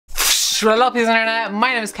Hello people on the internet,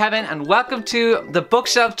 my name is Kevin and welcome to the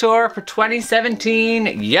bookshelf tour for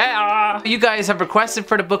 2017. Yeah! You guys have requested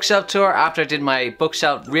for the bookshelf tour after I did my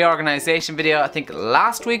bookshelf reorganization video, I think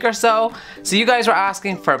last week or so. So you guys were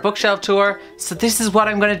asking for a bookshelf tour, so this is what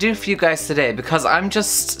I'm gonna do for you guys today because I'm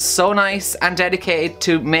just so nice and dedicated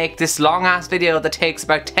to make this long ass video that takes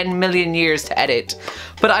about 10 million years to edit.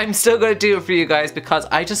 But I'm still gonna do it for you guys because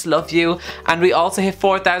I just love you, and we also hit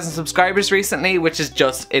 4,000 subscribers recently, which is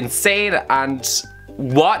just insane. And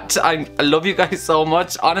what? I love you guys so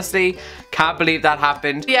much. Honestly, can't believe that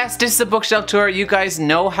happened. Yes, this is a bookshelf tour. You guys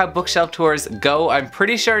know how bookshelf tours go. I'm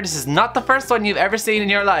pretty sure this is not the first one you've ever seen in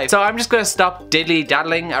your life. So I'm just gonna stop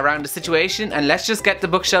diddly-daddling around the situation and let's just get the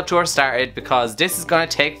bookshelf tour started because this is gonna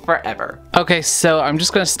take forever. Okay, so I'm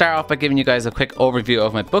just gonna start off by giving you guys a quick overview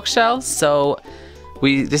of my bookshelves. So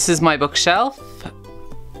this is my bookshelf.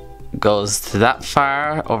 Goes to that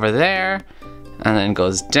far over there and then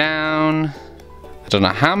goes down. I don't know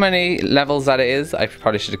how many levels that is. I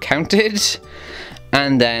probably should have counted.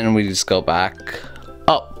 And then we just go back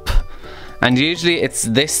up. And usually it's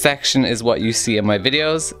this section is what you see in my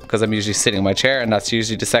videos because I'm usually sitting in my chair and that's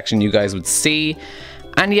usually the section you guys would see.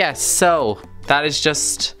 And yes, so that is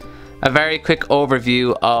just a very quick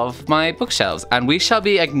overview of my bookshelves, and we shall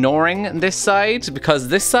be ignoring this side because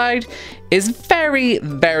this side is very,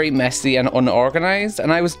 very messy and unorganized,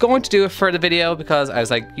 and I was going to do it for the video because I was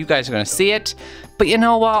like, you guys are going to see it, but you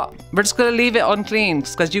know what, we're just going to leave it unclean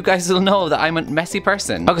because you guys will know that I'm a messy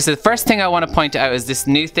person. Okay, so the first thing I want to point out is this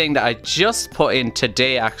new thing that I just put in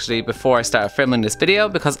today actually before I started filming this video,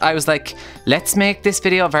 because I was like, let's make this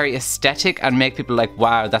video very aesthetic and make people like,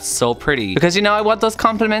 wow, that's so pretty, because you know I want those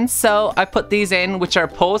compliments. So I put these in, which are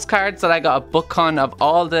postcards that I got a book on of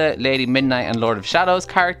all the Lady Midnight and Lord of Shadows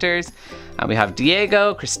characters. And we have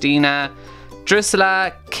Diego, Christina,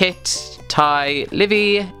 Drusilla, Kit, Ty,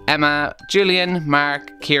 Livy, Emma, Julian,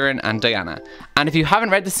 Mark, Kieran and Diana. And if you haven't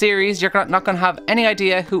read the series, you're not going to have any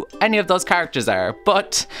idea who any of those characters are.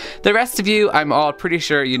 But the rest of you, I'm all pretty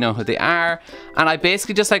sure you know who they are. And I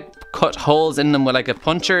basically just like cut holes in them with like a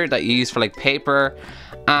puncher that you use for like paper.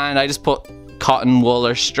 And I just put cotton wool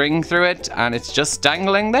or string through it and it's just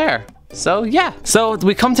dangling there. So yeah, so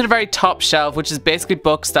we come to the very top shelf, which is basically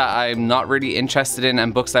books that I'm not really interested in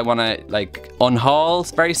and books I want to like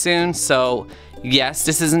unhaul very soon. So yes,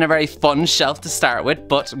 this isn't a very fun shelf to start with,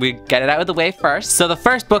 but we get it out of the way first. So the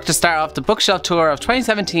first book to start off the bookshelf tour of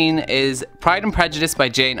 2017 is Pride and Prejudice by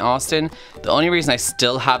Jane Austen. The only reason I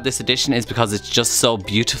still have this edition is because it's just so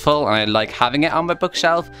beautiful and I like having it on my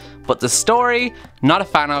bookshelf. But the story, not a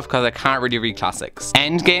fan of because I can't really read classics.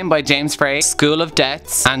 Endgame by James Frey, School of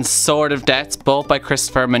Deaths and Sword of Deaths, both by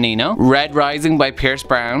Christopher Menino. Red Rising by Pierce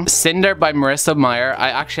Brown. Cinder by Marissa Meyer.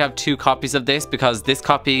 I actually have two copies of this because this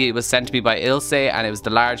copy was sent to me by Ilse and it was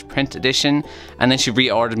the large print edition, and then she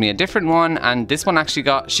reordered me a different one, and this one actually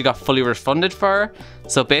she got fully refunded for.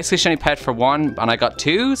 So basically she only paid for one and I got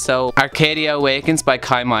two. So Arcadia Awakens by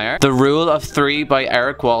Kai Meyer, The Rule of Three by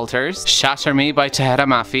Eric Walters, Shatter Me by Tahira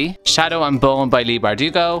Mafi, Shadow and Bone by Lee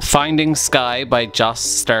Bardugo, Finding Sky by Joss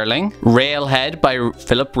Sterling, Railhead by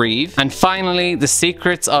Philip Reeve, and finally The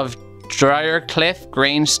Secrets of Briarcliff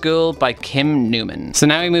Grange School by Kim Newman. So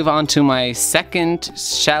now we move on to my second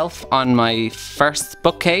shelf on my first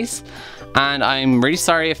bookcase. And I'm really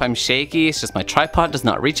sorry if I'm shaky, it's just my tripod does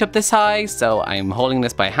not reach up this high, so I'm holding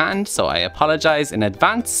this by hand, so I apologize in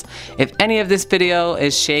advance. If any of this video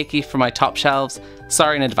is shaky for my top shelves,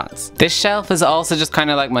 sorry in advance. This shelf is also just kind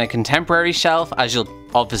of like my contemporary shelf, as you'll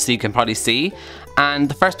obviously can probably see. And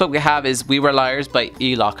the first book we have is We Were Liars by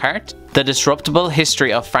E. Lockhart. The Disruptible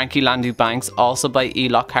History of Frankie Landy Banks, also by E.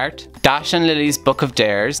 Lockhart. Dash and Lily's Book of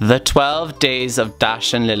Dares. The 12 Days of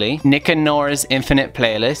Dash and Lily. Nick and Nora's Infinite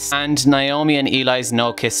Playlist. And Naomi and Eli's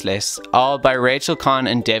No Kiss List, all by Rachel Kahn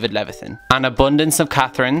and David Levithan. An Abundance of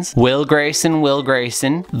Catherines. Will Grayson,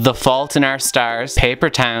 The Fault in Our Stars. Paper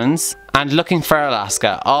Towns. And Looking for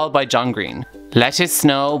Alaska, all by John Green. Let It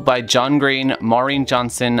Snow by John Green, Maureen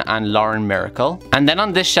Johnson and Lauren Miracle. And then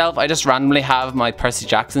on this shelf I just randomly have my Percy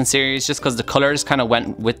Jackson series just because the colors kind of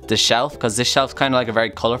went with the shelf, because this shelf's kind of like a very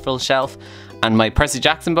colorful shelf and my Percy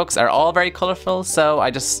Jackson books are all very colorful, so I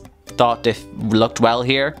just thought they looked well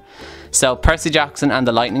here. So Percy Jackson and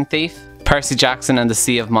the Lightning Thief, Percy Jackson and the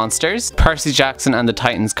Sea of Monsters, Percy Jackson and the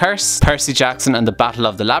Titan's Curse, Percy Jackson and the Battle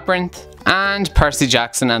of the Labyrinth, and Percy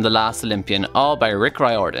Jackson and the Last Olympian, all by Rick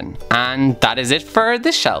Riordan. And that is it for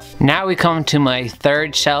this shelf. Now we come to my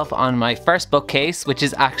third shelf on my first bookcase, which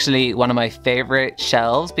is actually one of my favorite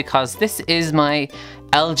shelves because this is my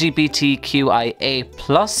LGBTQIA+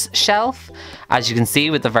 shelf. As you can see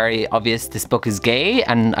with the very obvious, this book is gay,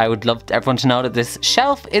 and I would love everyone to know that this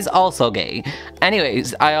shelf is also gay.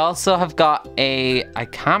 Anyways, I also have got I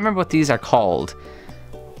can't remember what these are called.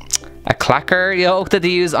 A clacker yoke that they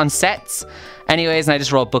use on sets. Anyways, and I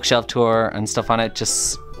just wrote bookshelf tour and stuff on it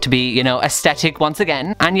just to be, you know, aesthetic once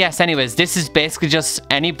again. And yes, anyways, this is basically just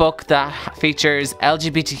any book that features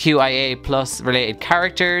LGBTQIA+ related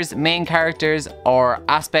characters, main characters, or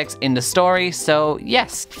aspects in the story. So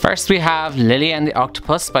yes, first we have Lily and the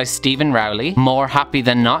Octopus by Stephen Rowley, More Happy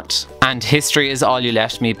Than Not, and History Is All You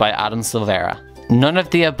Left Me by Adam Silvera. None of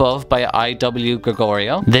the Above by I.W.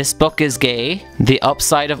 Gregorio, This Book is Gay, The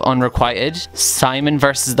Upside of Unrequited, Simon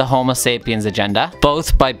versus the Homo Sapiens Agenda,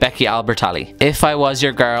 both by Becky Albertalli. If I Was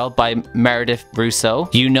Your Girl by Meredith Russo,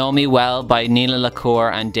 You Know Me Well by Nina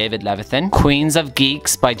LaCour and David Levithan, Queens of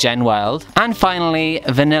Geeks by Jen Wild, and finally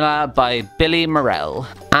Vanilla by Billy Morell.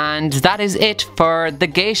 And that is it for the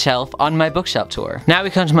gay shelf on my bookshelf tour. Now we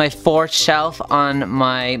come to my fourth shelf on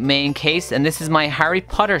my main case, and this is my Harry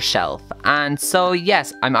Potter shelf. And so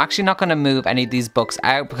yes, I'm actually not going to move any of these books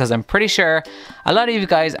out because I'm pretty sure a lot of you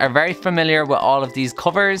guys are very familiar with all of these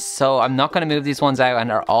covers, so I'm not going to move these ones out, and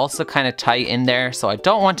are also kind of tight in there, so I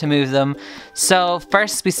don't want to move them. So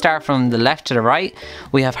first we start from the left to the right.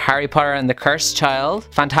 We have Harry Potter and the Cursed Child,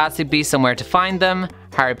 Fantastic Beasts and Where to Find Them,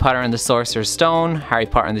 Harry Potter and the Sorcerer's Stone, Harry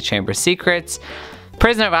Potter and the Chamber of Secrets,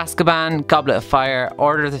 Prisoner of Azkaban, Goblet of Fire,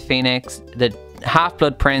 Order of the Phoenix, The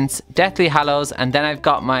Half-Blood Prince, Deathly Hallows, and then I've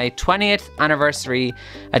got my 20th anniversary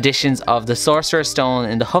editions of the Sorcerer's Stone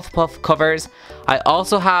in the Hufflepuff covers. I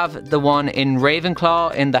also have the one in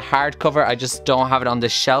Ravenclaw in the hardcover. I just don't have it on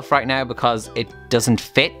this shelf right now because it doesn't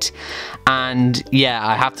fit. And yeah,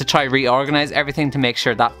 I have to try reorganize everything to make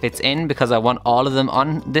sure that fits in because I want all of them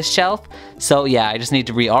on this shelf. So yeah, I just need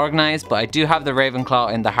to reorganize, but I do have the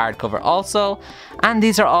Ravenclaw in the hardcover also. And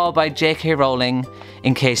these are all by J.K. Rowling,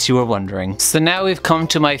 in case you were wondering. So now we've come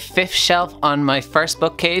to my fifth shelf on my first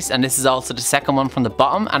bookcase, and this is also the second one from the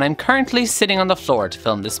bottom, and I'm currently sitting on the floor to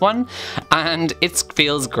film this one, and it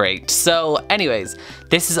feels great. So anyways,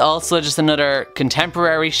 this is also just another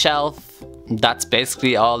contemporary shelf. That's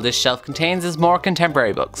basically all this shelf contains, is more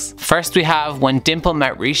contemporary books. First we have When Dimple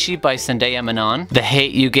Met Rishi by Zendaya Menon, The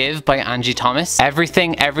Hate You Give by Angie Thomas,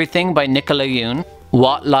 Everything Everything by Nicola Yoon,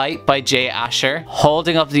 What Light by Jay Asher,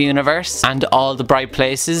 Holding Up the Universe and All the Bright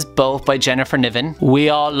Places, both by Jennifer Niven, We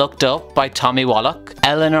All Looked Up by Tommy Wallach,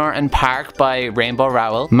 Eleanor and Park by Rainbow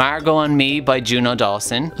Rowell, Margot and Me by Juno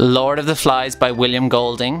Dawson, Lord of the Flies by William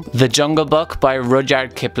Golding, The Jungle Book by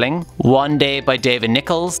Rudyard Kipling, One Day by David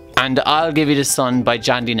Nichols, and I'll Give You the Sun by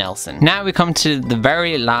Jandy Nelson. Now we come to the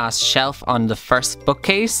very last shelf on the first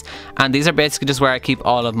bookcase, and these are basically just where I keep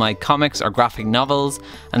all of my comics or graphic novels,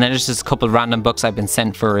 and then there's just a couple of random books I've been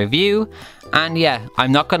sent for review. And yeah,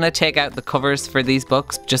 I'm not going to take out the covers for these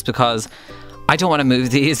books just because I don't want to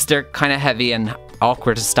move these. They're kind of heavy and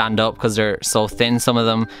awkward to stand up because they're so thin, some of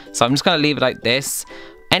them, so I'm just going to leave it like this.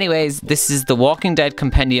 Anyways, this is The Walking Dead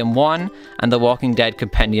Compendium 1 and The Walking Dead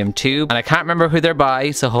Compendium 2, and I can't remember who they're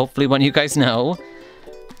by, so hopefully one of you guys know.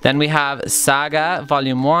 Then we have Saga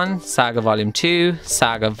Volume 1, Saga Volume 2,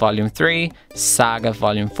 Saga Volume 3, Saga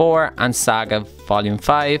Volume 4, and Saga Volume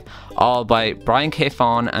 5, all by Brian K.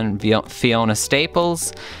 Vaughan and Fiona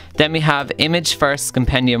Staples. Then we have Image First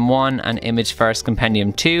Compendium 1 and Image First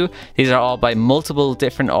Compendium 2. These are all by multiple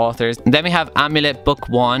different authors. And then we have Amulet Book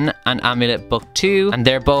 1 and Amulet Book 2, and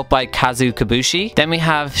they're both by Kazu Kibushi. Then we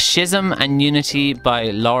have Schism and Unity by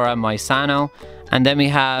Laura Maisano. And then we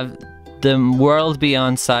have The World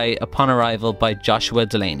Beyond Sight Upon Arrival by Joshua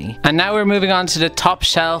Delaney. And now we're moving on to the top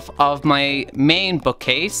shelf of my main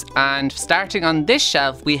bookcase, and starting on this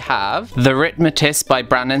shelf we have The Rhythmatist by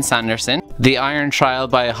Brandon Sanderson, The Iron Trial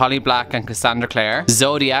by Holly Black and Cassandra Clare,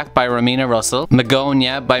 Zodiac by Romina Russell,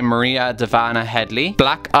 Magonia by Maria Devana Headley,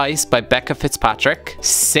 Black Ice by Becca Fitzpatrick,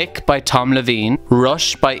 Sick by Tom Levine,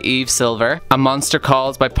 Rush by Eve Silver, A Monster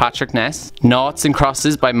Calls by Patrick Ness, Noughts and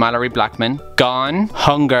Crosses by Mallory Blackman, Gone,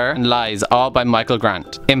 Hunger and Lies, all by Michael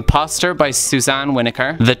Grant, Imposter by Suzanne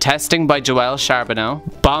Winokur, The Testing by Joelle Charbonneau,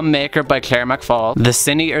 Bomb Maker by Claire McFall, The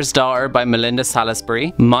Sin Eater's Daughter by Melinda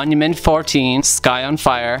Salisbury, Monument 14, Sky on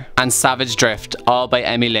Fire, and Savage Drift, all by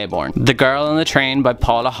Emmy Laybourne, The Girl on the Train by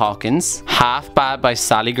Paula Hawkins, Half Bad by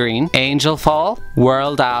Sally Green, Angel Fall,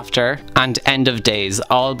 World After, and End of Days,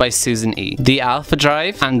 all by Susan E., The Alpha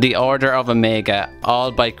Drive, and The Order of Omega,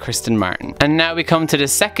 all by Kristen Martin. And now we come to the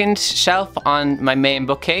second shelf on my main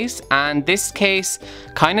bookcase, and this case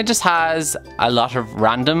kind of just has a lot of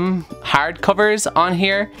random hardcovers on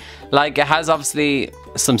here. Like, it has obviously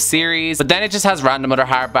some series, but then it just has random other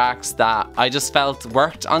hardbacks that I just felt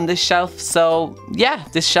worked on this shelf. So yeah,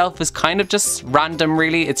 this shelf is kind of just random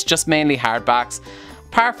really. It's just mainly hardbacks,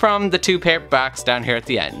 apart from the 2 paperbacks down here at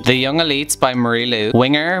the end. The Young Elites by Marie Lu,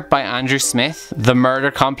 Winger by Andrew Smith, The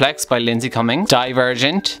Murder Complex by Lindsay Cummings,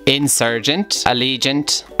 Divergent, Insurgent,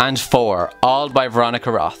 Allegiant, and 4, all by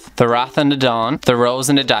Veronica Roth. The Wrath and the Dawn, The Rose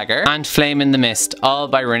and the Dagger, and Flame in the Mist, all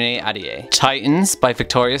by Renee Adier. Titans by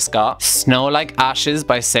Victoria Scott, Snow Like Ashes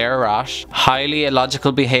by Sarah Rosh, Highly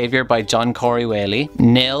Illogical Behaviour by John Corey Whaley,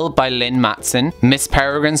 Nil by Lynn Matson, Miss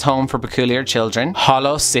Peregrine's Home for Peculiar Children,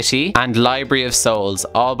 Hollow City, and Library of Souls,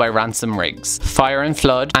 all by Ransom Riggs. Fire and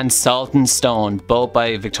Flood and Salt and Stone, both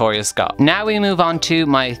by Victoria Scott. Now we move on to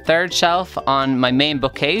my 3rd shelf on my main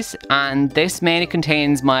bookcase, and this mainly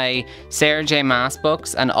contains my Sarah J Maas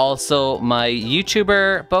books and also my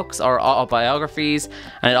YouTuber books or autobiographies,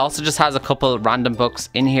 and it also just has a couple random books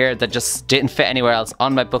in here that just didn't fit anywhere else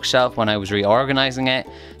on my bookshelf when I was reorganizing it,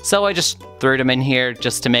 so I just threw them in here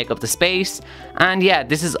just to make up the space. And yeah,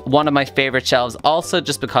 this is one of my favorite shelves also,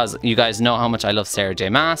 just because you guys know how much I love Sarah J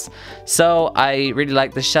Maas, so I really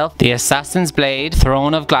like this shelf. The Assassin's Blade,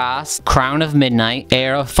 Throne of Glass, Crown of Midnight,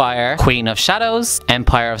 Heir of Fire, Queen of Shadows,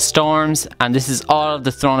 Empire of Storms, and this is all of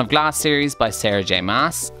the Throne of Glass series by Sarah J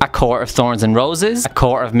Maas. A Court of Thorns and Roses, A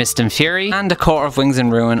Court of Mist and Fury, and A Court of Wings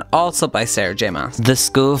and Ruin, also by Sarah J Maas. The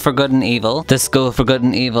School for Good and Evil, The School for Good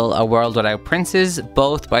and Evil, A World Without Princes,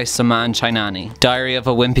 both by Saman Chainani. Diary of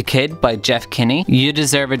a Wimpy Kid by Jeff Kinney, You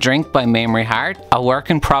Deserve a Drink by Mamrie Hart, A Work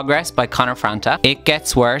in Progress by Connor Franta, It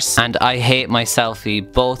Gets Worse, and I Hate My Selfie,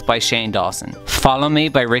 both by Shane Dawson. Follow Me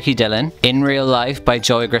by Ricky Dillon, In Real Life by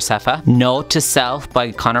Joy Graceffa, Note to Self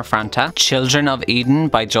by Connor Franta, Children of Eden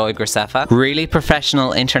by Joy Graceffa, Really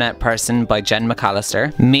Professional Internet Person by Jen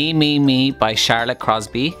McAllister, Me Me Me by Charlotte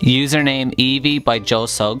Crosby, Username Evie by Joe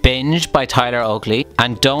Sugg, Binge by Tyler Oakley,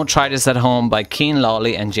 and Don't Try This at Home by Keen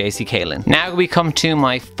Lawley and JC Kalen. Now we come to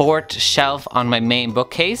my 4th shelf on my main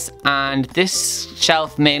bookcase, and this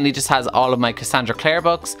shelf mainly just has all of my Cassandra Clare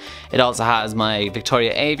books. It also has my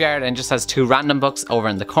Victoria Aveyard and just has 2 random books over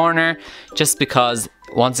in the corner, just because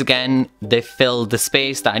once again, they filled the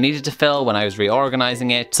space that I needed to fill when I was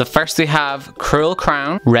reorganizing it. So first we have Cruel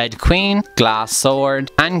Crown, Red Queen, Glass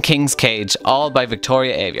Sword, and King's Cage, all by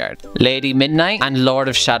Victoria Aveyard. Lady Midnight and Lord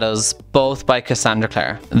of Shadows, both by Cassandra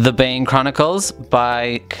Clare. The Bane Chronicles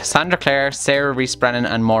by Cassandra Clare, Sarah Reese Brennan,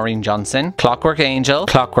 and Maureen Johnson. Clockwork Angel,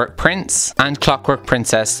 Clockwork Prince, and Clockwork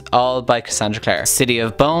Princess, all by Cassandra Clare. City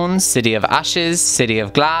of Bones, City of Ashes, City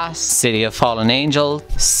of Glass, City of Fallen Angel,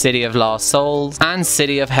 City of Lost Souls, and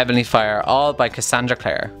City of Heavenly Fire, all by Cassandra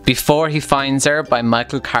Clare. Before He Finds Her by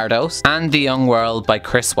Michael Cardos, and The Young World by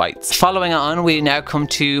Chris Weitz. Following on, we now come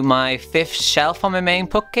to my 5th shelf on my main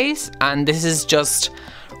bookcase, and this is just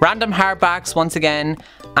random hardbacks once again,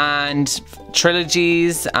 and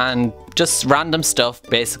trilogies, and just random stuff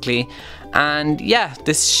basically. And yeah,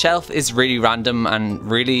 this shelf is really random and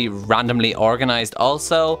really randomly organized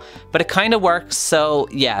also, but it kind of works, so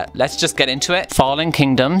yeah, let's just get into it. Fallen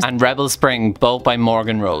Kingdoms and Rebel Spring, both by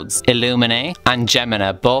Morgan Rhodes. Illumine and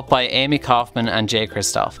Gemina, both by Amy Kaufman and Jay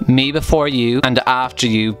Kristoff. Me Before You and After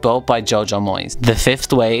You, both by Jojo Moyes. The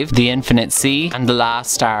Fifth Wave, The Infinite Sea, and The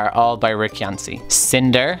Last Star, all by Rick Yancey.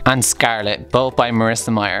 Cinder and Scarlet, both by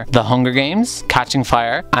Marissa Meyer. The Hunger Games, Catching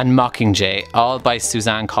Fire, and Mockingjay, all by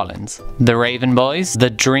Suzanne Collins. The Raven Boys,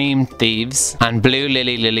 The Dream Thieves, and Blue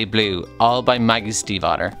Lily Lily Blue, all by Maggie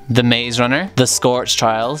Stiefvater. The Maze Runner, The Scorch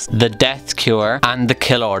Trials, The Death Cure, and The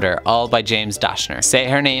Kill Order, all by James Dashner. Say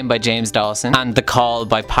Her Name by James Dawson, and The Call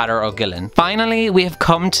by Pater O'Gillen. Finally, we have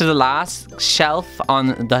come to the last shelf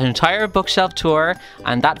on the entire bookshelf tour,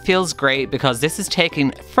 and that feels great because this is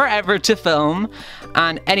taking forever to film.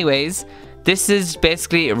 And anyways, this is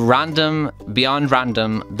basically random beyond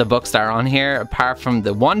random, the books that are on here, apart from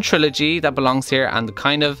the one trilogy that belongs here and the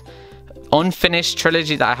kind of unfinished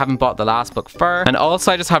trilogy that I haven't bought the last book for. And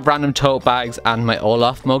also I just have random tote bags and my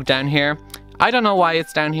Olaf mug down here. I don't know why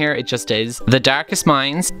it's down here, it just is. The Darkest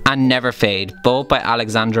Minds and Never Fade, both by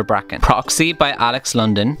Alexandra Bracken. Proxy by Alex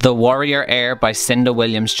London. The Warrior Heir by Cinda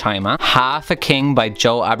Williams Chima. Half a King by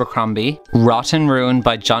Joe Abercrombie. Rotten Ruin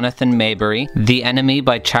by Jonathan Maybury. The Enemy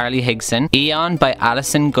by Charlie Higson. Eon by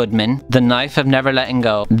Alison Goodman. The Knife of Never Letting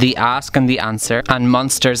Go. The Ask and the Answer. And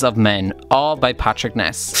Monsters of Men, all by Patrick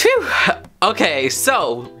Ness. Phew! Okay,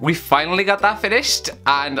 so we finally got that finished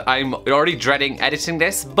and I'm already dreading editing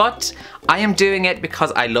this, but I am doing it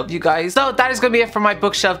because I love you guys. So that is going to be it for my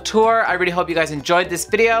bookshelf tour. I really hope you guys enjoyed this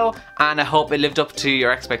video and I hope it lived up to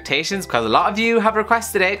your expectations because a lot of you have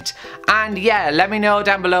requested it. And yeah, let me know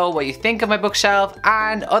down below what you think of my bookshelf,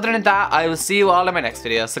 and other than that, I will see you all in my next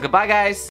video. So goodbye guys.